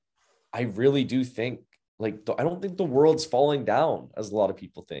I really do think, I don't think the world's falling down as a lot of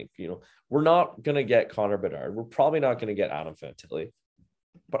people think. We're not going to get Connor Bedard. We're probably not going to get Adam Fantilli.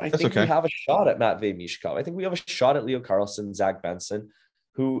 But I think we have a shot at Matvei Mishkov. I think we have a shot at Leo Carlson, Zach Benson,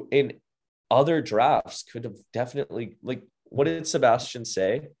 who in other drafts could have definitely, what did Sebastian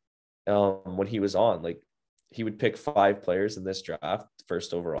say when he was on? He would pick 5 players in this draft,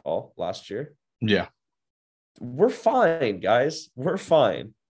 first overall last year. Yeah. We're fine, guys. We're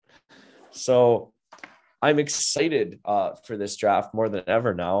fine. So I'm excited for this draft more than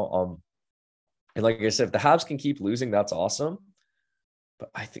ever now. And like I said, if the Habs can keep losing, that's awesome. But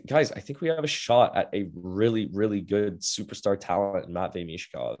I think we have a shot at a really, really good superstar talent in Matvei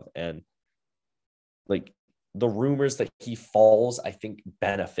Mishkov. And the rumors that he falls, I think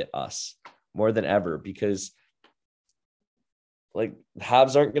benefit us more than ever because the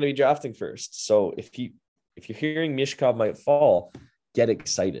Habs aren't going to be drafting first. So if you're hearing Mishkov might fall, get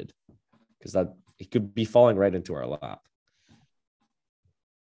excited because that he could be falling right into our lap.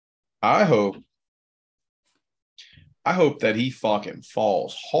 I hope that he fucking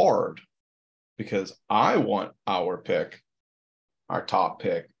falls hard because I want our top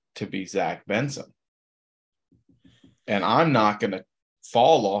pick, to be Zach Benson. And I'm not going to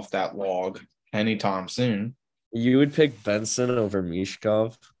fall off that log anytime soon. You would pick Benson over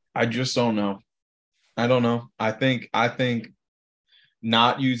Mishkov? I just don't know. I don't know. I think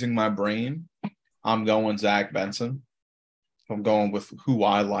not using my brain, I'm going Zach Benson. I'm going with who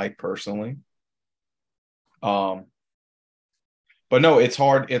I like personally. But no, it's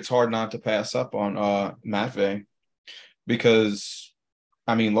hard not to pass up on Matvey, because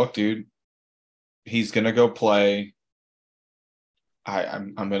I mean, look, dude, he's gonna go play.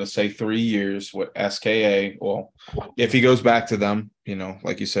 I'm gonna say 3 years with SKA. Well, if he goes back to them,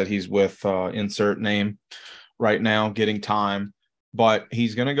 like you said, he's with insert name right now, getting time, but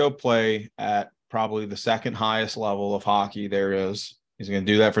he's gonna go play at probably the second highest level of hockey there is. He's gonna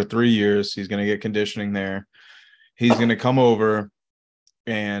do that for 3 years. He's gonna get conditioning there. He's gonna come over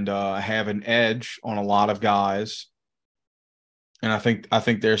and have an edge on a lot of guys. And I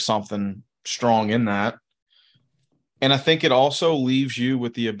think there's something strong in that. And I think it also leaves you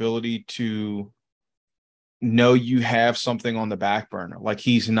with the ability to know you have something on the back burner. Like,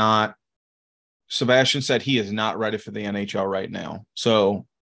 Sebastian said he is not ready for the NHL right now. So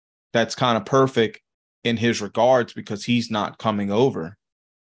that's kind of perfect in his regards, because he's not coming over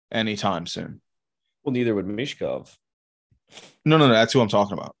anytime soon. Well, neither would Mishkov. No, that's who I'm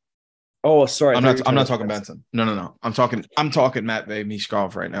talking about. Oh, sorry. I'm not talking Benson. No. I'm talking Matvey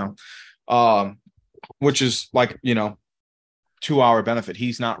Mishkov right now. Which is like, to our benefit.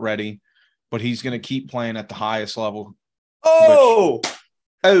 He's not ready, but he's going to keep playing at the highest level. Oh,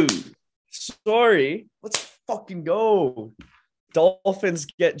 sorry. Let's fucking go. Dolphins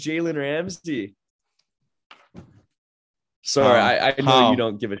get Jalen Ramsey. Sorry, I know you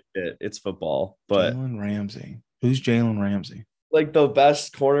don't give a shit. It's football, but Jalen Ramsey. Who's Jalen Ramsey? Like the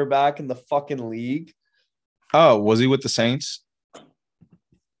best cornerback in the fucking league. Oh, was he with the Saints?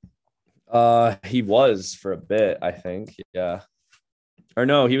 He was for a bit, I think. Yeah. Or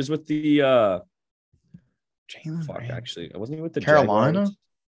no, he was with the Jalen Ramsey. Actually, wasn't he with the Carolina? Jaguars?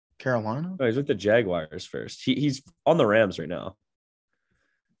 Carolina? No, he's with the Jaguars first. He's on the Rams right now.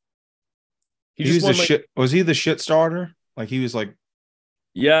 Was he the shit starter? Like, he was like,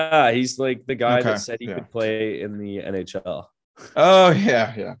 yeah, he's like the guy that said he could play in the NHL. Oh,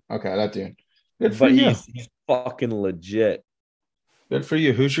 yeah. Okay, that dude. Good for you. He's fucking legit. Good for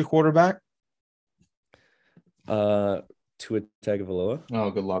you. Who's your quarterback? Tua Tagovailoa.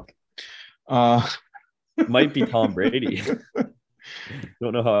 Oh, good luck. Might be Tom Brady.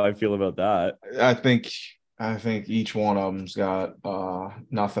 Don't know how I feel about that. I think each one of them's got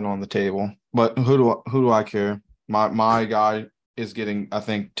nothing on the table. But who do I care? My guy is getting, I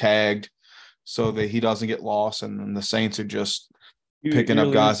think, tagged so that he doesn't get lost, and then the Saints are just picking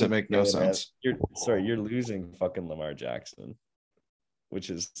up guys that make no sense. You're losing fucking Lamar Jackson, which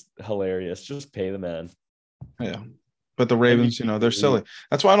is hilarious. Just pay the man. Yeah. But the Ravens, they're silly.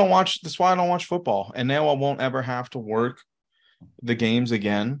 That's why I don't watch football. And now I won't ever have to work the games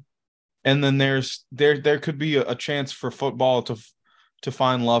again. And then there could be a chance for football to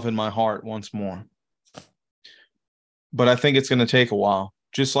find love in my heart once more. But I think it's going to take a while.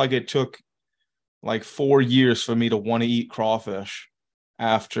 Just like it took like 4 years for me to want to eat crawfish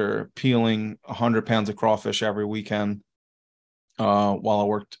after peeling 100 pounds of crawfish every weekend while I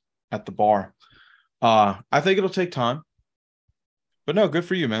worked at the bar. I think it'll take time. But no, good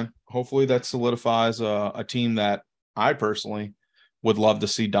for you, man. Hopefully that solidifies a team that I personally would love to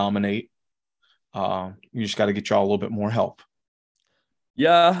see dominate. You just got to get y'all a little bit more help.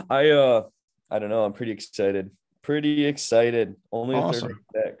 Yeah, I don't know. I'm pretty excited. Only awesome. A third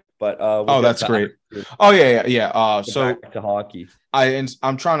pick, but that's great. Oh yeah. So back to hockey.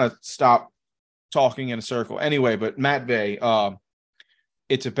 I'm trying to stop talking in a circle anyway. But Matvey,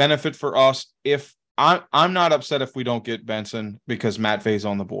 it's a benefit for us. If I'm not upset if we don't get Benson because Matvey's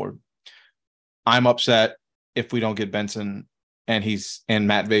on the board. I'm upset if we don't get Benson and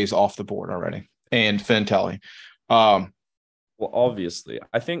Matvey's off the board already, and Fantelli. Well, obviously,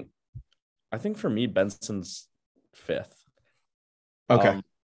 I think for me, Benson's fifth. Okay.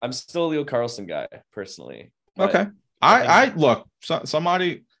 I'm still a Leo Carlson guy personally. Okay. I look,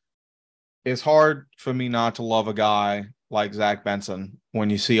 somebody, it's hard for me not to love a guy like Zach Benson when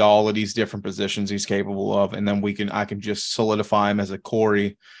you see all of these different positions he's capable of. And then I can just solidify him as a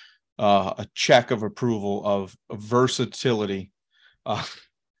Corey, a check of approval of versatility.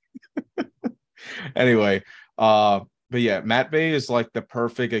 Anyway, but yeah, Matvey is like the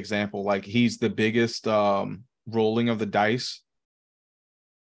perfect example. Like, he's the biggest rolling of the dice.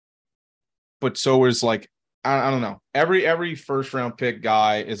 But so is like I don't know. Every first round pick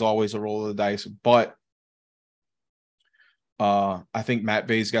guy is always a roll of the dice, but I think Matt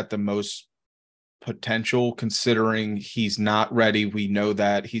Bay's got the most potential considering he's not ready. We know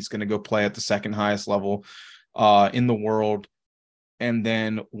that he's going to go play at the second highest level in the world. And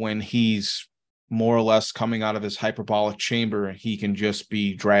then when he's more or less coming out of his hyperbolic chamber, he can just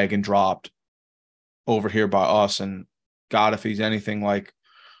be drag and dropped over here by us. And God, if he's anything like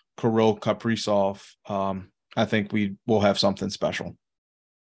Kirill Kaprizov, I think we will have something special.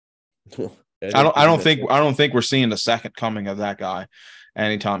 I don't think we're seeing the second coming of that guy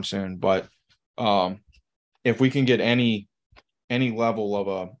anytime soon. But if we can get any level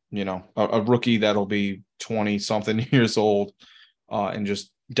of a rookie that'll be 20 something years old and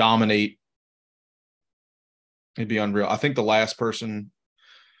just dominate, it'd be unreal. I think the last person,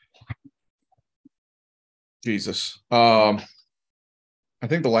 I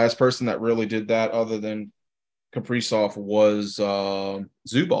think the last person that really did that other than Kaprizov was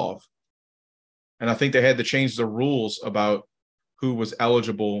Zubov. And I think they had to change the rules about who was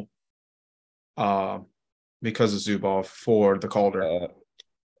eligible because of Zubov for the Calder.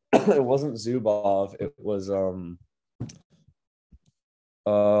 It wasn't Zubov. It was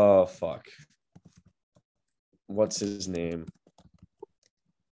fuck. What's his name?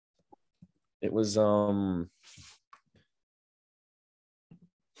 It was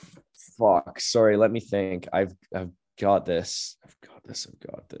fuck. Sorry, let me think. I've got this. It's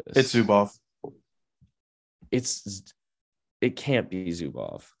Zubov. It can't be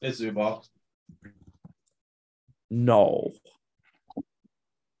Zubov. It's Zubov. No.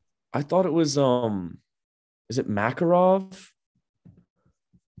 I thought it was is it Makarov?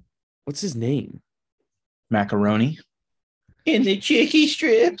 What's his name? Macaroni. In the chicky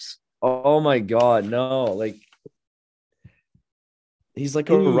strips. Oh my god, no. Like he's like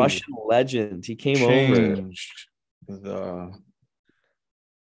a Russian legend. He came over. The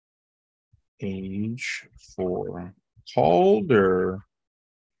age for Calder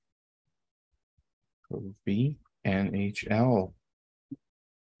Kobe NHL.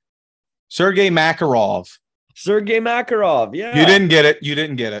 Sergei Makarov. Yeah. You didn't get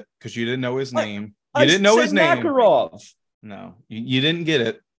it because you didn't know his name. You didn't know his name. Makarov. No, you didn't get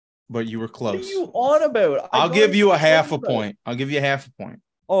it, but you were close. What are you on about? I'll give you a half a point. I'll give you a half a point.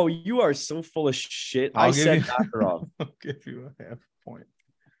 Oh, you are so full of shit. I said Makarov. I'll give you a half a point.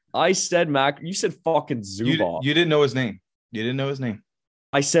 I said You said fucking Zubov. You didn't know his name. You didn't know his name.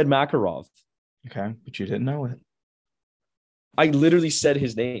 I said Makarov. Okay, but you didn't know it. I literally said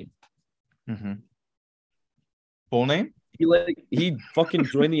his name. Mm-hmm. Full name? He fucking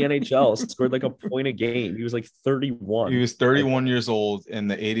joined the NHL, scored like a point a game. He was like 31. He was 31 years old in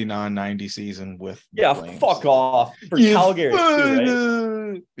the 89-90 season with fuck off. For Calgary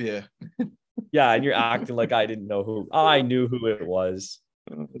too, right? Yeah. Yeah, and you're acting like I didn't know who. I knew who it was.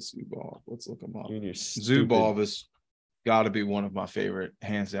 Zubov. Let's look him up. Zubov has got to be one of my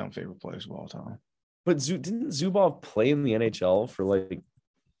hands down favorite players of all time. But didn't Zubov play in the NHL for like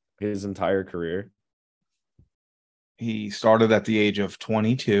his entire career? He started at the age of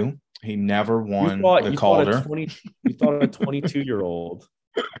 22. He never won the Calder. You thought a 22-year-old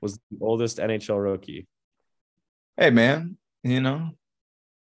was the oldest NHL rookie. Hey, man,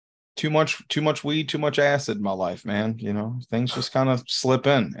 too much weed, too much acid in my life, man. Things just kind of slip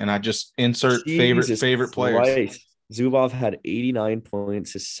in, and I just insert favorite players. Zubov had 89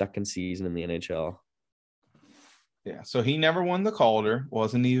 points his second season in the NHL. Yeah, so he never won the Calder.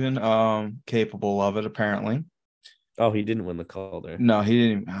 Wasn't even capable of it, apparently. Oh, he didn't win the Calder. No, he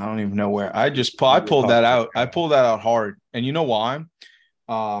didn't. I don't even know where. I pulled that out. I pulled that out hard. And you know why?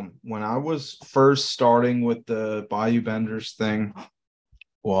 When I was first starting with the Bayou Benders thing,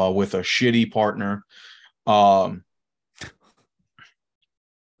 well, with a shitty partner, I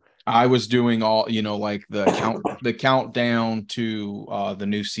was doing all, like the countdown to the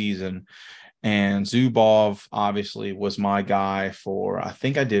new season. And Zubov obviously was my guy for, I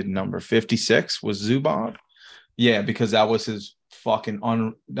think I did number 56 was Zubov. Yeah, because that was his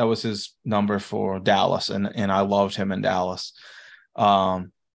that was his number for Dallas, and I loved him in Dallas.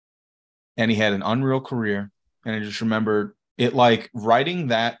 And he had an unreal career, and I just remember it, like writing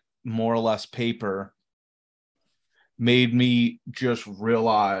that more or less paper made me just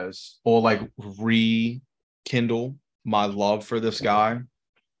realize or like rekindle my love for this guy.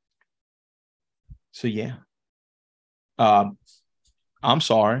 So yeah. I'm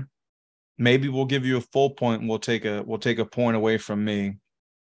sorry. Maybe we'll give you a full point and we'll take a point away from me.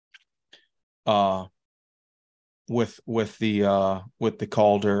 With the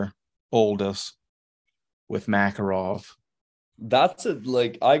Calder oldest with Makarov. That's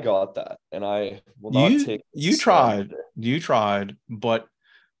I got that, and I will not take. You tried, but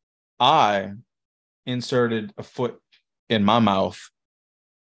I inserted a foot in my mouth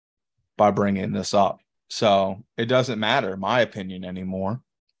by bringing this up. So it doesn't matter my opinion anymore.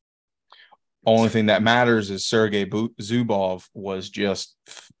 Only thing that matters is Sergei Zubov was just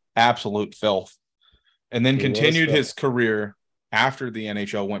absolute filth, and then continued his career after the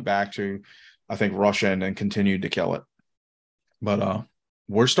NHL went back to, I think, Russia, and then continued to kill it. But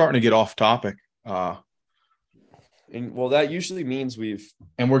we're starting to get off topic. That usually means we're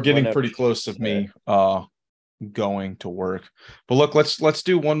getting pretty close to me going to work. But look, let's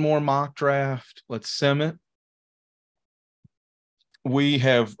do one more mock draft. Let's sim it. We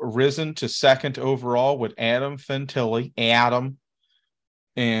have risen to second overall with Adam Fantilli. And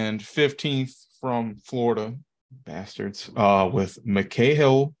 15th from Florida, bastards, with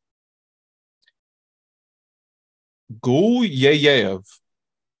Mikhail Gulyayev.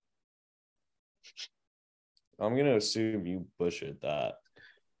 I'm going to assume you butchered that.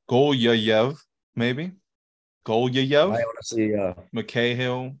 Gulyayev, maybe? Gulyayev? I honestly,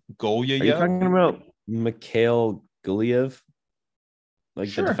 Mikhail Gulyayev? Are you talking about Mikhail Gulyayev?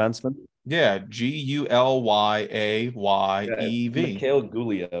 Sure. The defenseman? Yeah, Gulyayev. Mikhail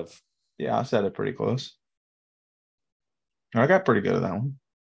Gulyayev. Yeah, I said it pretty close. I got pretty good at that one.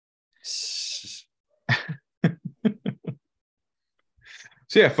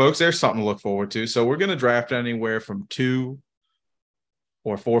 So yeah, folks, there's something to look forward to. So we're going to draft anywhere from 2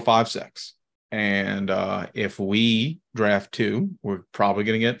 or 4, 5, 6. And if we draft 2, we're probably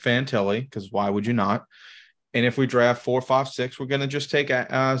going to get Fantilli, because why would you not? And if we draft 4, 5, 6, we're going to just take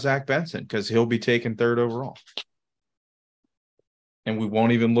Zach Benson, because he'll be taken 3rd overall. And we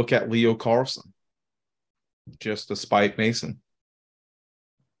won't even look at Leo Carlson, just to spite Mason.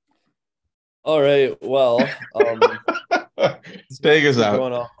 All right. Well, take us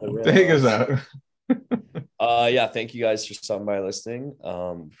out. Take us out. Yeah, thank you guys for stopping by listening.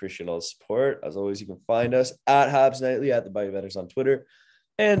 Appreciate all the support. As always, you can find us at Habs Nightly, at the Bayou Betters on Twitter,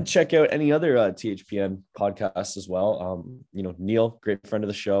 and check out any other THPN podcasts as well. Neil, great friend of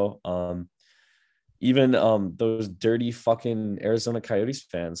the show. Even those dirty fucking Arizona Coyotes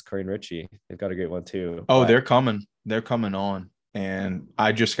fans, Corey and Richie, they've got a great one too. Oh, they're coming. They're coming on. And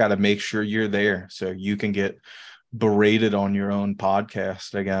I just got to make sure you're there so you can get berated on your own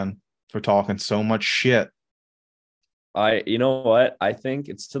podcast again for talking so much shit. You know what? I think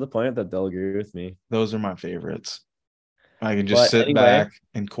it's to the point that they'll agree with me. Those are my favorites. I can just sit back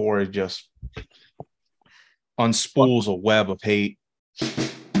and Corey just unspools a web of hate.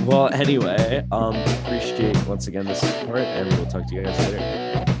 Well, anyway, appreciate once again the support, and we'll talk to you guys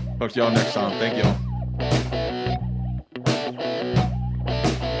later. Talk to y'all next time. Thank y'all.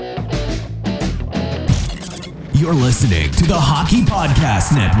 You're listening to the Hockey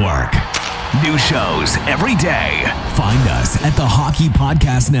Podcast Network. New shows every day. Find us at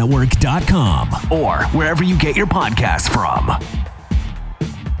thehockeypodcastnetwork.com or wherever you get your podcasts from.